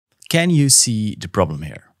Can you see the problem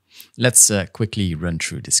here? Let's quickly run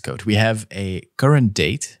through this code. We have a current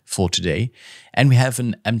date for today, and we have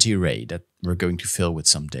an empty array that we're going to fill with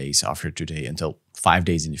some days after today until 5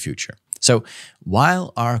 days in the future. So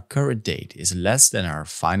while our current date is less than our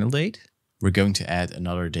final date, we're going to add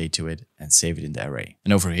another date to it and save it in the array.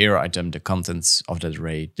 And over here, I dump the contents of that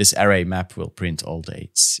array. This array map will print all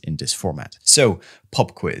dates in this format. So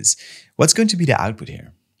pop quiz. What's going to be the output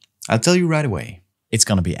here? I'll tell you right away. It's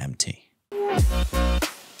going to be empty.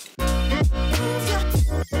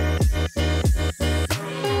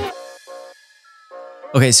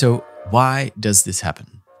 Okay, so why does this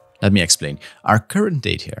happen? Let me explain. Our current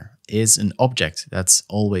date here is an object that's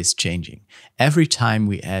always changing. Every time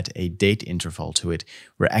we add a date interval to it,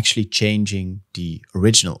 we're actually changing the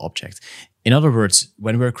original object. In other words,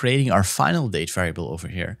 when we're creating our final date variable over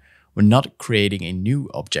here, we're not creating a new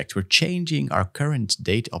object. We're changing our current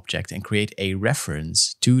date object and create a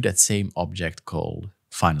reference to that same object called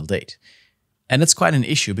final date. And that's quite an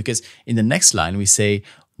issue because in the next line we say,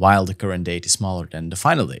 while the current date is smaller than the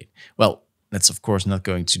final date. Well, that's of course not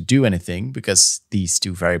going to do anything because these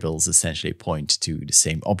two variables essentially point to the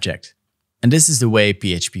same object. And this is the way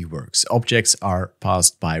PHP works. Objects are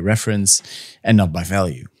passed by reference and not by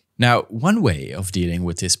value. Now, one way of dealing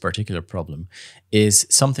with this particular problem is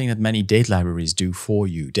something that many date libraries do for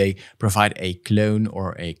you. They provide a clone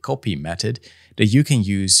or a copy method that you can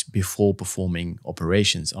use before performing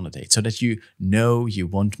operations on a date so that you know you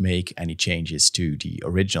won't make any changes to the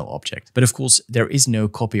original object. But of course, there is no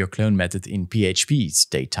copy or clone method in PHP's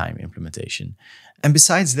datetime implementation. And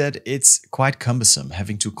besides that, it's quite cumbersome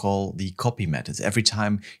having to call the copy method every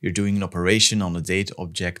time you're doing an operation on a date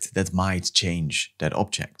object that might change that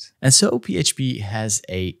object. And so PHP has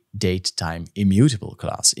a datetime immutable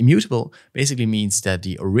class. Immutable basically means that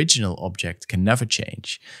the original object can never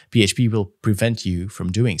change. PHP will prevent you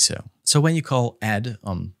from doing so. So when you call add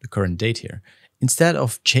on the current date here, instead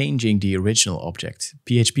of changing the original object,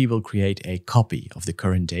 PHP will create a copy of the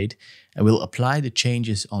current date and will apply the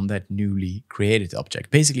changes on that newly created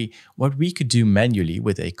object. Basically, what we could do manually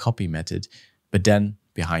with a copy method, but then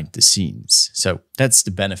behind the scenes. So that's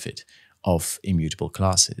the benefit of immutable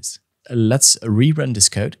classes. Let's rerun this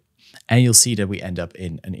code and you'll see that we end up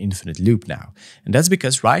in an infinite loop now. And that's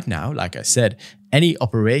because right now, like I said, any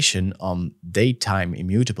operation on datetime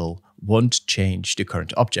immutable won't change the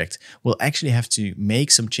current object. We'll actually have to make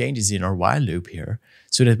some changes in our while loop here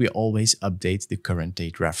so that we always update the current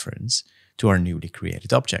date reference to our newly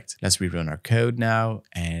created object. Let's rerun our code now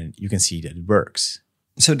and you can see that it works.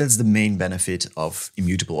 So that's the main benefit of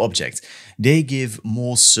immutable objects. They give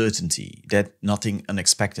more certainty that nothing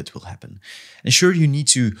unexpected will happen. And sure, you need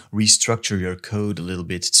to restructure your code a little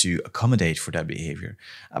bit to accommodate for that behavior.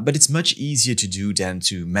 But it's much easier to do than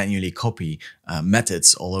to manually copy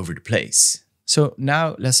methods all over the place. So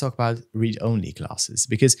now let's talk about read-only classes,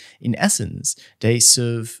 because in essence, they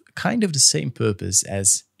serve kind of the same purpose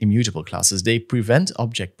as immutable classes. They prevent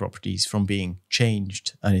object properties from being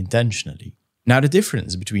changed unintentionally. Now, the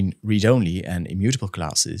difference between read-only and immutable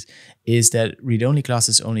classes is that read-only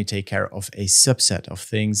classes only take care of a subset of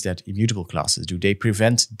things that immutable classes do. They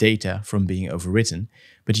prevent data from being overwritten,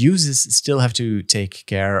 but users still have to take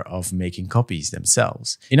care of making copies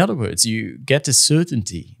themselves. In other words, you get the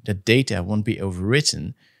certainty that data won't be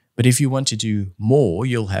overwritten, but if you want to do more,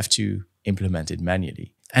 you'll have to implement it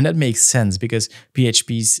manually. And that makes sense because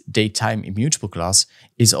PHP's datetime immutable class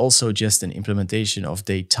is also just an implementation of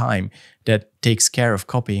datetime that takes care of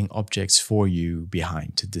copying objects for you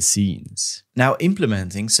behind the scenes. Now,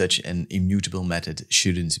 implementing such an immutable method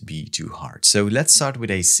shouldn't be too hard. So let's start with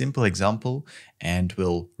a simple example and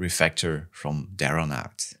we'll refactor from there on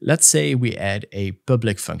out. Let's say we add a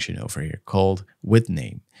public function over here called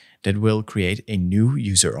withName that will create a new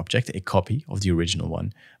user object, a copy of the original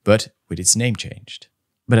one, but with its name changed.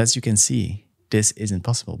 But as you can see, this isn't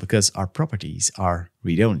possible because our properties are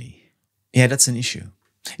read-only. Yeah, that's an issue.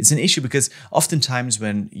 It's an issue because oftentimes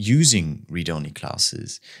when using read-only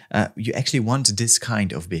classes, you actually want this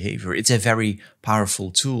kind of behavior. It's a very powerful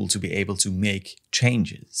tool to be able to make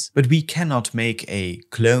changes. But we cannot make a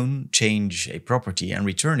clone change a property and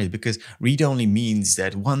return it because read-only means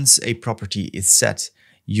that once a property is set,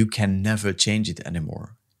 you can never change it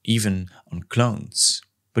anymore, even on clones.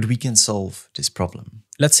 But we can solve this problem.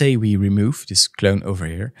 Let's say we remove this clone over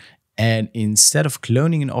here, and instead of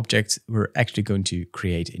cloning an object, we're actually going to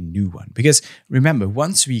create a new one. Because remember,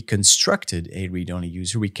 once we constructed a read-only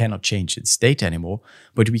user, we cannot change its data anymore,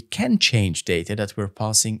 but we can change data that we're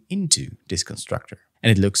passing into this constructor.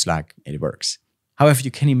 And it looks like it works. However,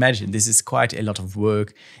 you can imagine this is quite a lot of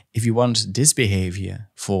work if you want this behavior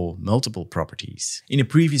for multiple properties. In a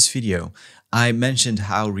previous video, I mentioned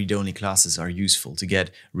how read-only classes are useful to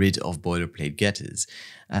get rid of boilerplate getters.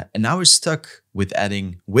 And now we're stuck with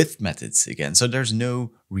adding with methods again. So there's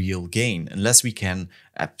no real gain unless we can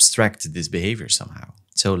abstract this behavior somehow.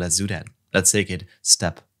 So let's do that. Let's take it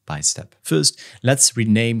step by step. First, let's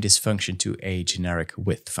rename this function to a generic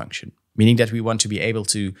with function, meaning that we want to be able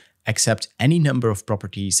to accept any number of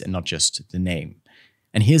properties and not just the name.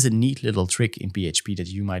 And here's a neat little trick in PHP that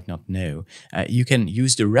you might not know. You can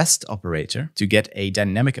use the rest operator to get a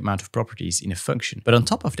dynamic amount of properties in a function. But on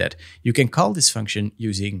top of that, you can call this function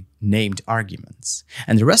using named arguments.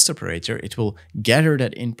 And the rest operator, it will gather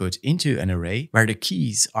that input into an array where the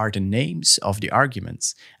keys are the names of the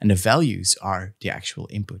arguments and the values are the actual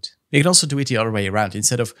input. We can also do it the other way around.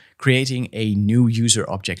 Instead of creating a new user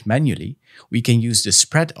object manually, we can use the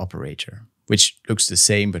spread operator, which looks the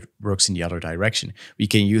same but works in the other direction. We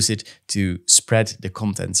can use it to spread the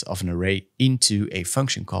contents of an array into a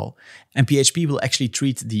function call, and PHP will actually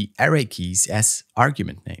treat the array keys as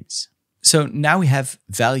argument names. So now we have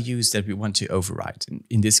values that we want to override.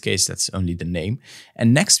 In this case, that's only the name.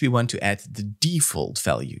 And next we want to add the default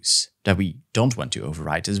values that we don't want to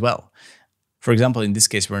override as well. For example, in this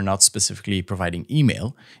case, we're not specifically providing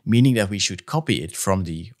email, meaning that we should copy it from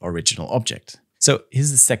the original object. So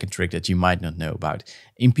here's the second trick that you might not know about.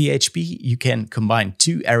 In PHP, you can combine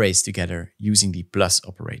two arrays together using the plus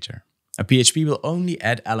operator. A PHP will only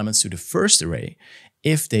add elements to the first array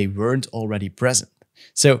if they weren't already present.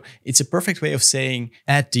 So it's a perfect way of saying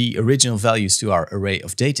add the original values to our array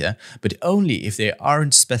of data, but only if they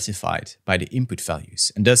aren't specified by the input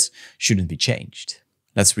values and thus shouldn't be changed.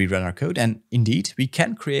 Let's rerun our code, and indeed, we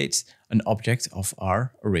can create an object of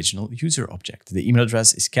our original user object. The email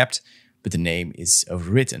address is kept, but the name is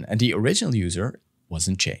overwritten, and the original user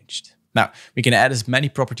wasn't changed. Now, we can add as many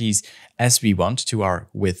properties as we want to our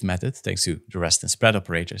with method, thanks to the rest and spread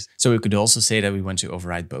operators. So we could also say that we want to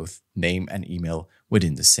override both name and email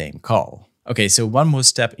within the same call. Okay, so one more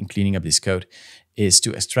step in cleaning up this code is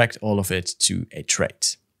to extract all of it to a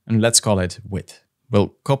trait. And let's call it with.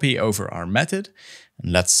 We'll copy over our method,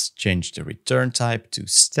 and let's change the return type to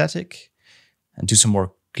static and do some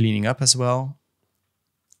more cleaning up as well.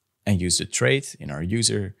 And use the trait in our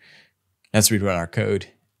user. Let's rerun our code,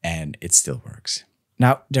 and it still works.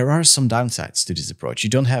 Now, there are some downsides to this approach. You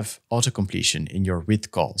don't have auto-completion in your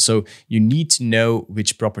with call, so you need to know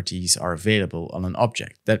which properties are available on an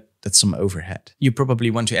object. That's some overhead. You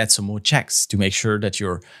probably want to add some more checks to make sure that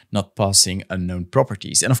you're not passing unknown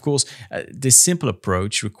properties. And of course, this simple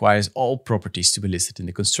approach requires all properties to be listed in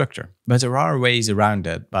the constructor. But there are ways around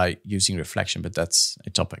that by using reflection, but that's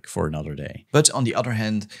a topic for another day. But on the other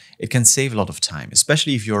hand, it can save a lot of time,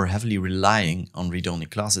 especially if you're heavily relying on read-only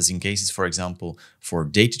classes in cases, for example, for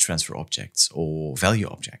data transfer objects or value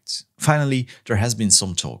objects. Finally, there has been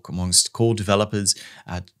some talk amongst core developers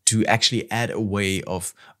to actually add a way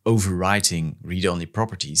of overwriting read-only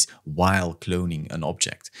properties while cloning an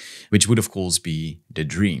object, which would of course be the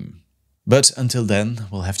dream. But until then,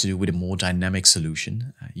 we'll have to do with a more dynamic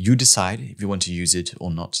solution. You decide if you want to use it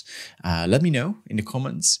or not. Let me know in the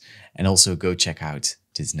comments, and also go check out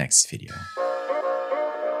this next video.